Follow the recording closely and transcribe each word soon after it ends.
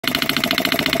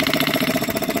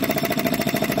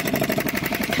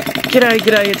G'day,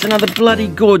 g'day, it's another bloody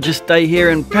gorgeous day here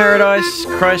in Paradise,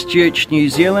 Christchurch, New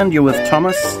Zealand. You're with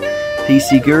Thomas,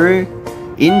 PC Guru,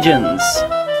 Engines.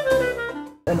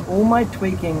 In all my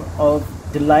tweaking of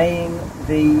delaying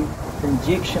the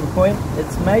injection point,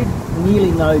 it's made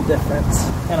nearly no difference.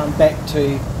 And I'm back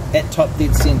to at top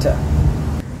dead centre.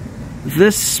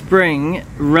 This spring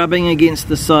rubbing against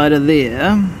the side of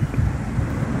there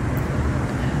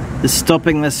is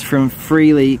stopping this from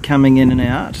freely coming in and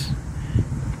out.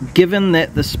 Given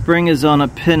that the spring is on a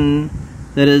pin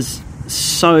that is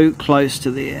so close to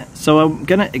there, so I'm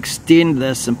going to extend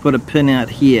this and put a pin out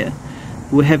here.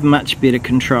 We'll have much better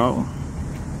control.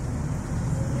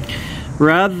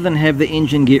 Rather than have the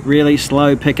engine get really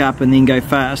slow, pick up and then go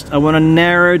fast, I want to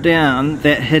narrow down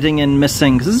that hitting and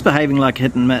missing, because this is behaving like a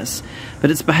hit and miss, but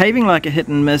it's behaving like a hit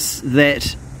and miss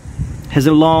that has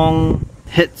a long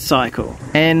hit cycle.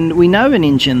 And we know an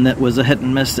engine that was a hit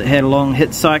and miss that had a long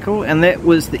hit cycle, and that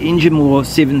was the Engine War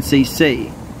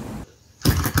 7cc.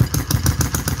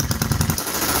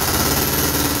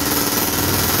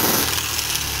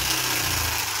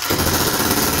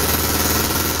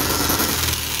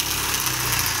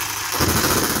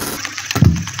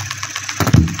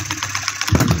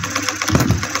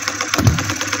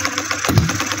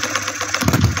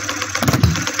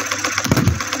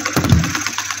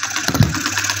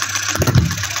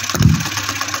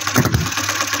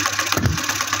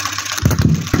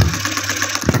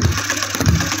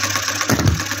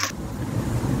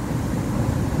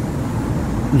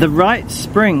 The right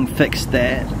spring fixed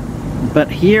that,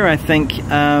 but here I think,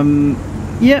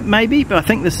 yeah, maybe, but I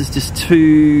think this is just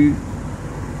too,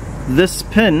 this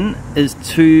pin is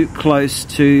too close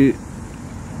to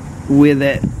where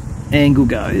that angle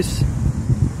goes,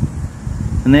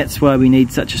 and that's why we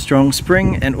need such a strong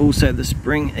spring. And also the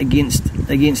spring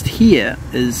against here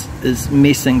is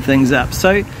messing things up,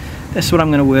 so that's what I'm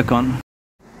going to work on.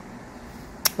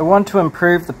 I want to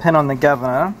improve the pin on the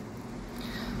governor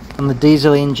on the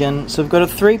diesel engine. So we've got a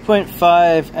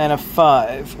 3.5 and a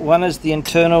 5. One is the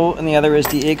internal and the other is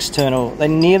the external. They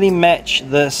nearly match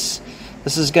this.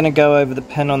 This is going to go over the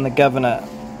pin on the governor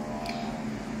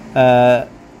to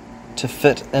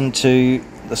fit into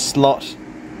the slot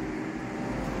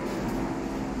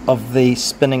of the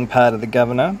spinning part of the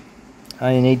governor.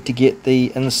 I need to get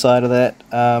the inside of that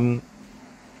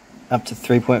up to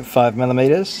 3.5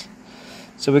 millimeters.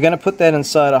 So we're going to put that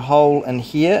inside a hole in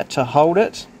here to hold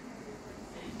it,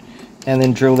 and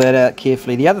then drill that out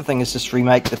carefully. The other thing is just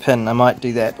remake the pin. I might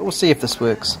do that, but we'll see if this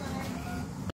works.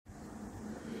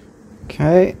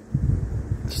 Okay,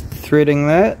 just threading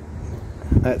that.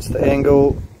 That's the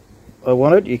angle I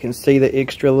wanted. You can see the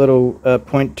extra little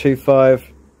 0.25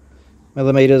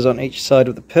 millimeters on each side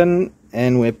of the pin,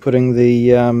 and we're putting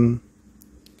the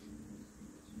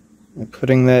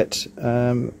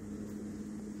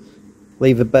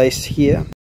lever base here.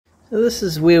 So this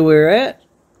is where we're at.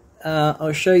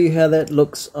 I'll show you how that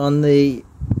looks on the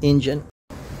engine.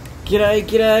 G'day,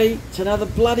 g'day. It's another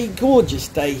bloody gorgeous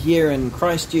day here in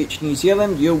Christchurch, New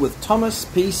Zealand. You're with Thomas,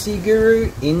 PC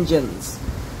Guru, Engines.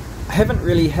 I haven't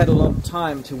really had a lot of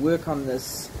time to work on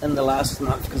this in the last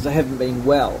month because I haven't been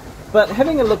well. But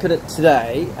having a look at it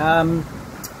today,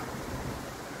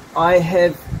 I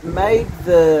have made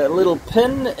the little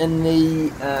pin in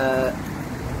the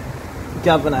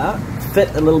governor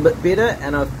fit a little bit better,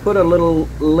 and I've put a little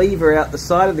lever out the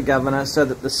side of the governor so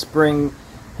that the spring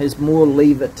has more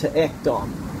lever to act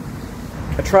on.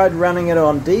 I tried running it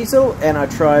on diesel and I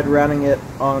tried running it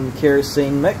on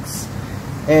kerosene mix,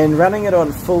 and running it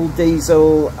on full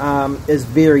diesel is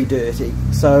very dirty,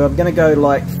 so I'm going to go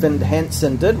like Finn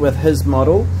Hansen did with his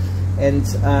model and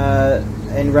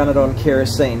run it on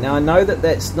kerosene. Now I know that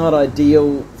that's not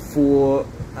ideal for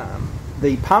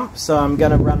the pump, so I'm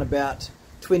going to run about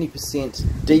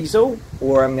 20% diesel,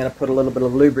 or I'm going to put a little bit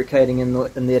of lubricating in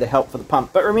there to help for the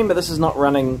pump. But remember, this is not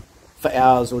running for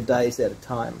hours or days at a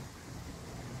time.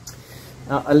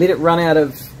 I let it run out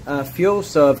of fuel,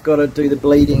 so I've got to do the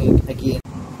bleeding again.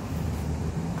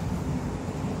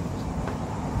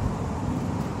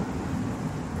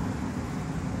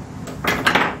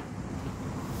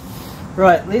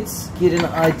 Right, let's get an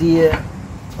idea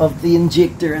of the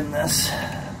injector in this.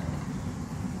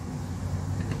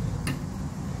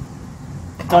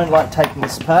 Don't like taking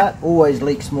this apart, always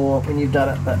leaks more when you've done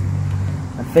it, but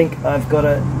I think I've got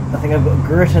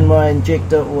grit in my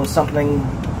injector or something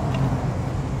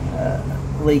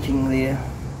leaking there,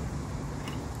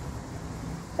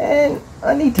 and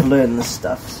I need to learn this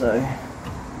stuff, so that's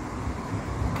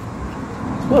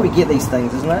why we get these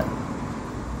things, isn't it?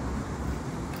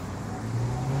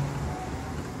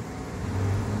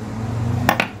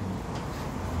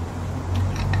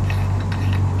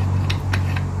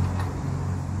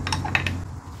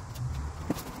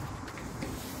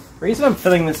 The reason I'm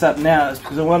filling this up now is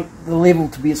because I want the level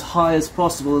to be as high as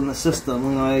possible in the system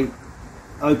when I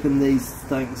open these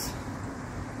things.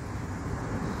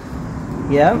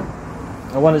 Yeah,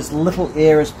 I want as little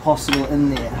air as possible in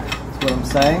there, that's what I'm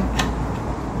saying.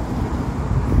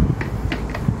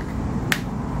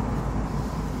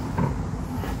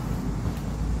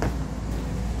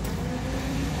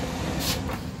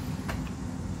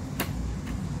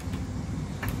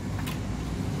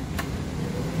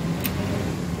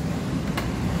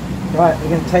 Right, we're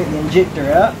going to take the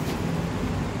injector out.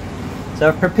 So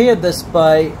I've prepared this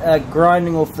by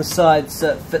grinding off the sides so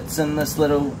it fits in this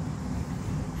little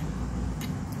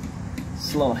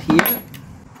slot here.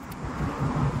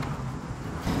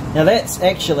 Now that's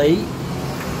actually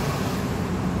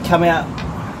come out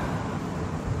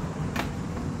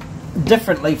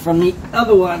differently from the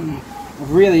other one. I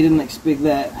really didn't expect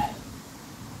that.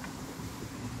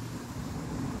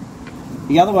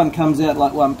 The other one comes out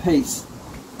like one piece.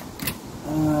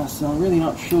 So I'm really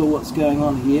not sure what's going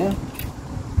on here.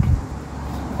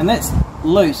 And that's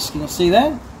loose, can you see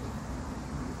that?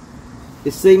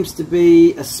 There seems to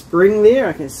be a spring there,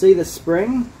 I can see the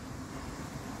spring.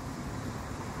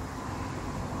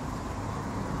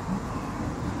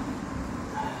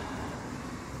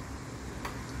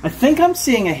 I think I'm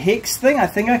seeing a hex thing. I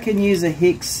think I can use a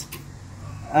hex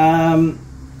to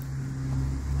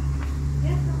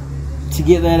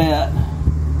get that out.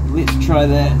 Let's try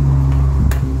that.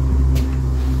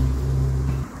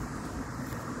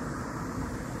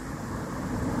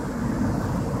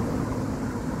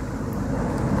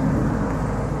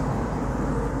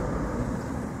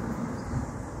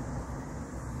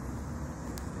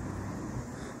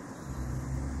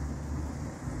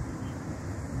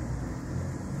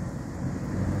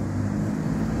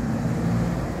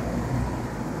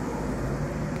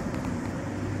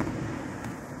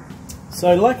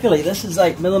 So luckily this is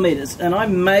 8mm, and I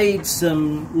made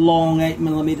some long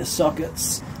 8mm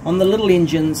sockets. On the little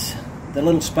engines, the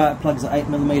little spark plugs are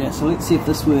 8mm, so let's see if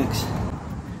this works.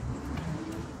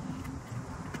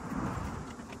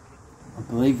 I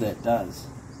believe that does.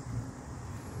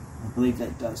 I believe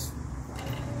that does.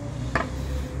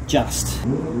 Just.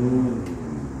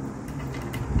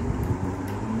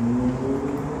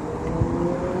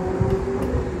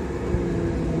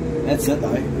 That's it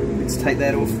though. Let's take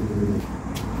that off.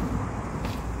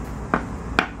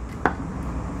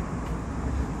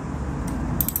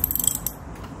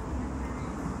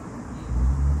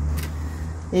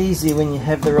 Easy when you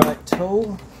have the right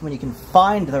tool, when you can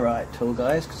find the right tool,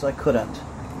 guys, because I couldn't.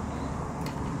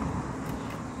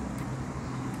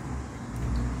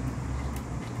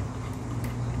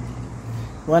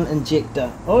 One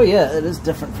injector. Oh yeah, it is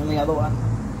different from the other one,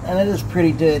 and it is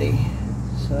pretty dirty.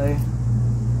 So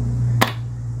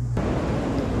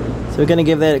we're going to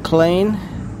give that a clean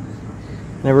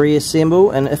and a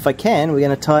reassemble, and if I can, we're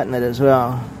going to tighten it as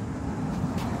well.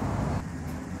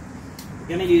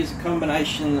 We're going to use a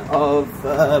combination of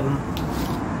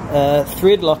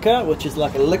thread locker, which is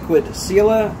like a liquid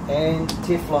sealer, and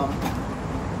Teflon.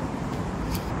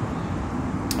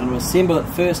 I'm going to assemble it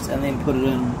first and then put it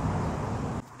in.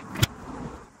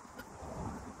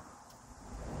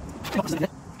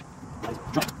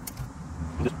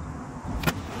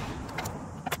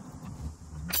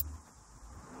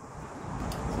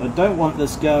 So I don't want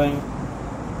this going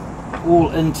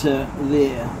all into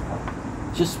there,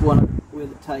 just want it where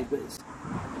the tape is.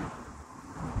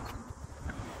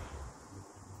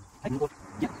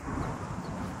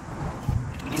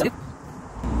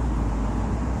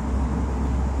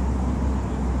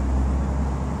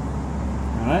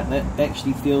 Alright, that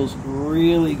actually feels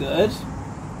really good.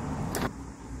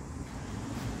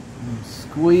 I'm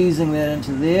squeezing that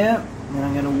into there, and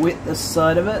I'm going to wet this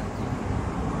side of it.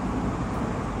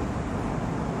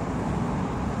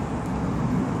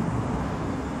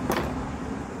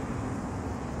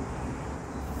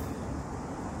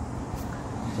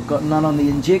 Got none on the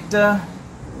injector.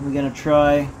 We're going to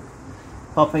try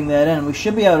popping that in. We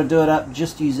should be able to do it up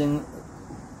just using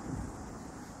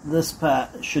this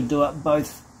part. It should do up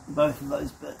both of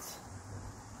those bits.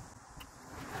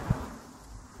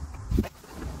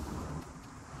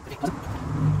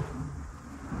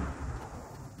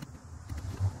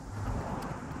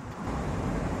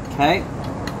 Okay.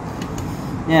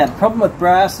 Now the problem with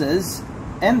brasses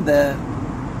and the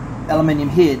aluminium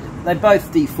head, they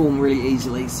both deform really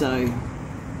easily, so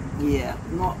yeah,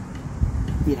 not,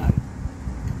 you know,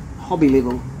 hobby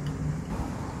level.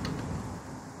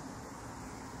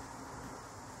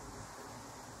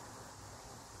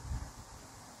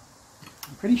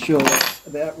 I'm pretty sure that's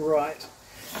about right.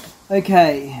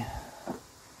 Okay,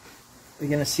 we're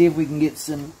going to see if we can get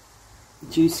some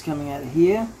juice coming out of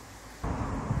here.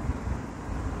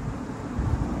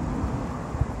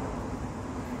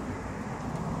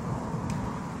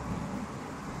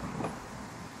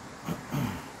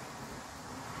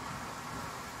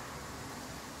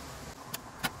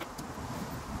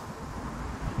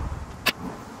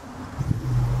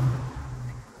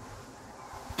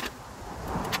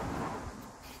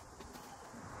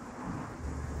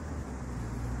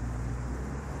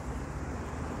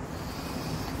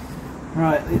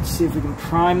 Right, let's see if we can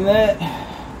prime that.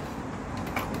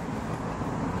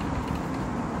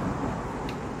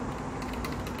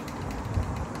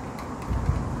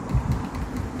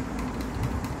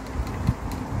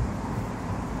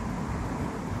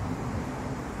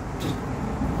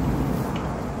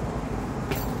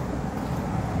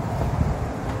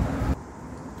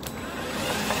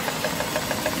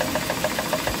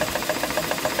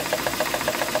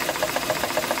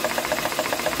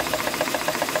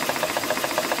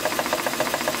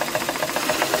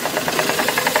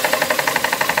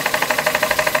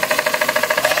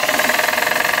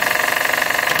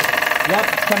 Yep,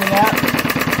 it's coming out.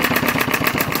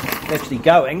 It's actually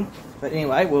going, but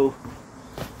anyway, we'll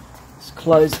just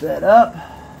close that up.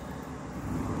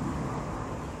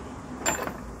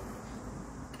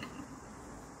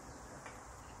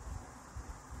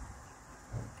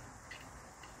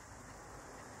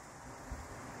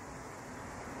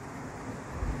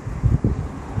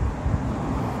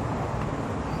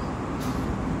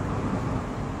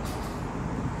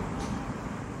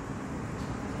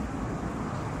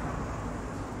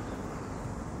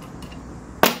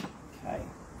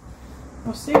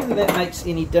 We'll see whether that makes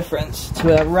any difference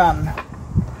to our run.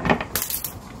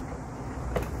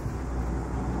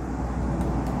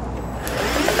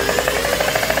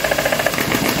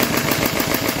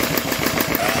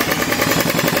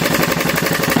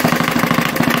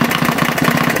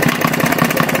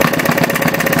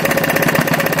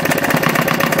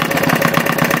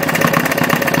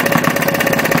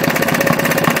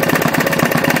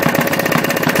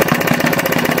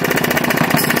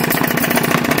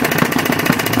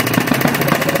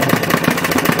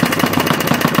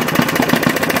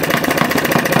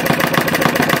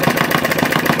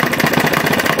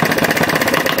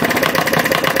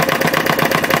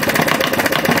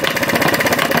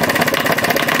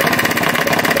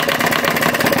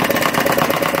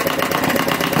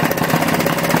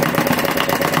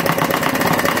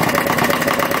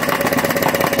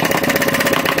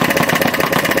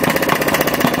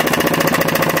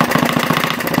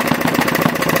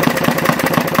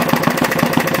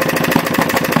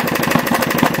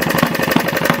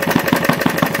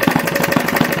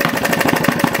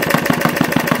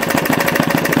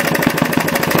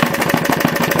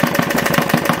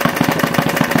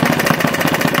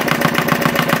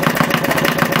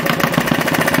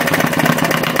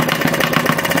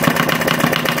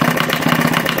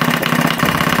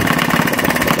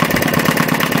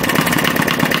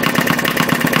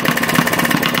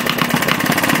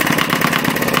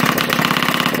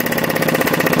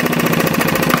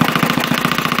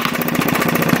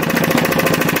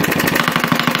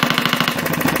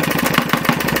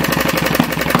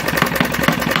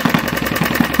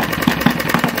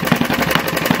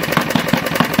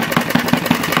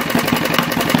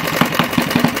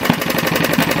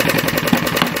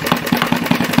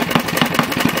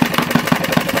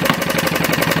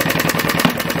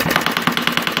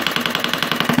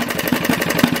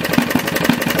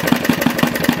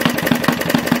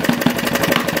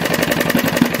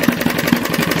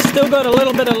 Still got a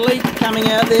little bit of leak coming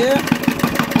out there.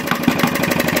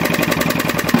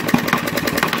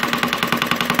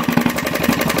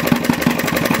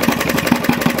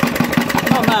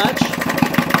 Not much.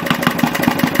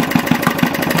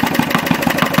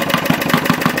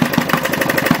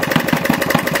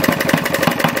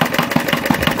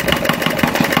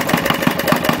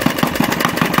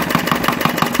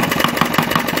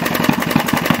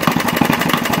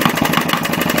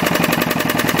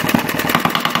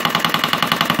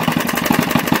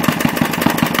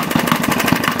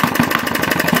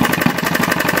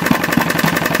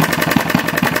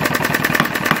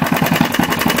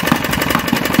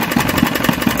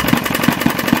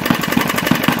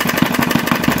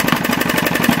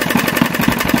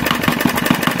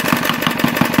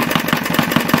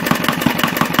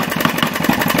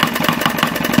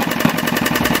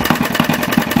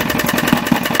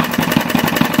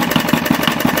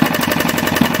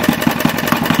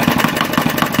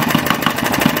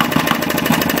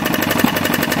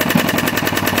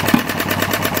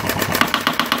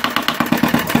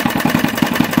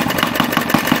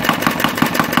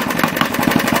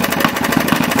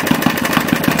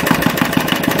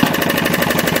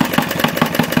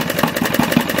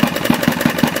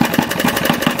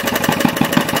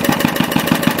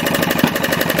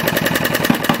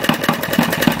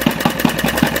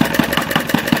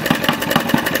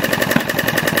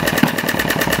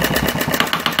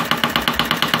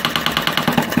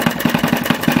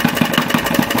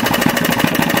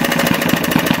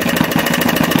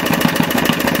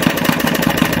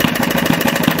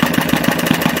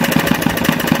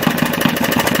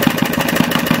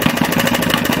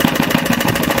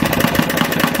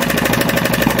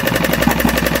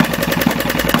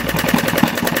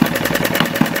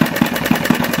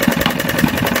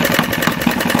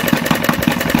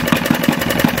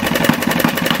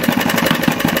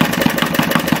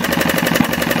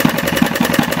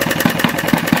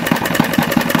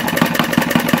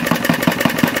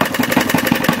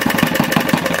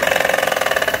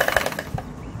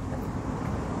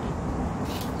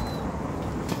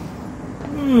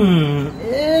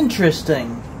 Interesting.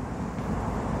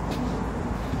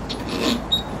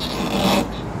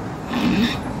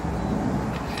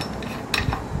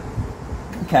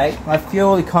 Okay, my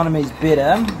fuel economy is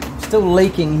better. Still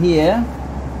leaking here.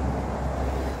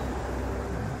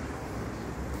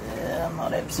 I'm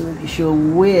not absolutely sure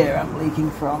where I'm leaking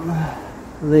from.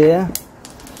 There.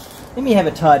 Let me have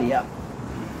a tidy up.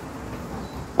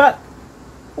 But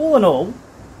all in all,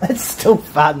 it's still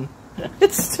fun.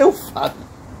 It's still fun.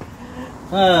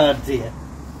 Oh dear.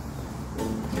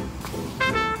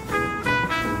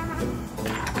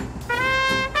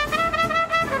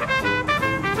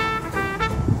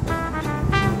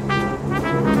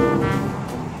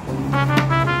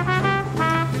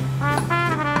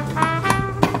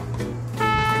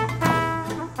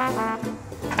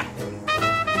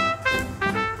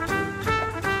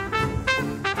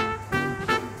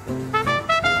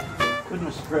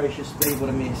 Goodness gracious me, what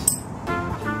a mess.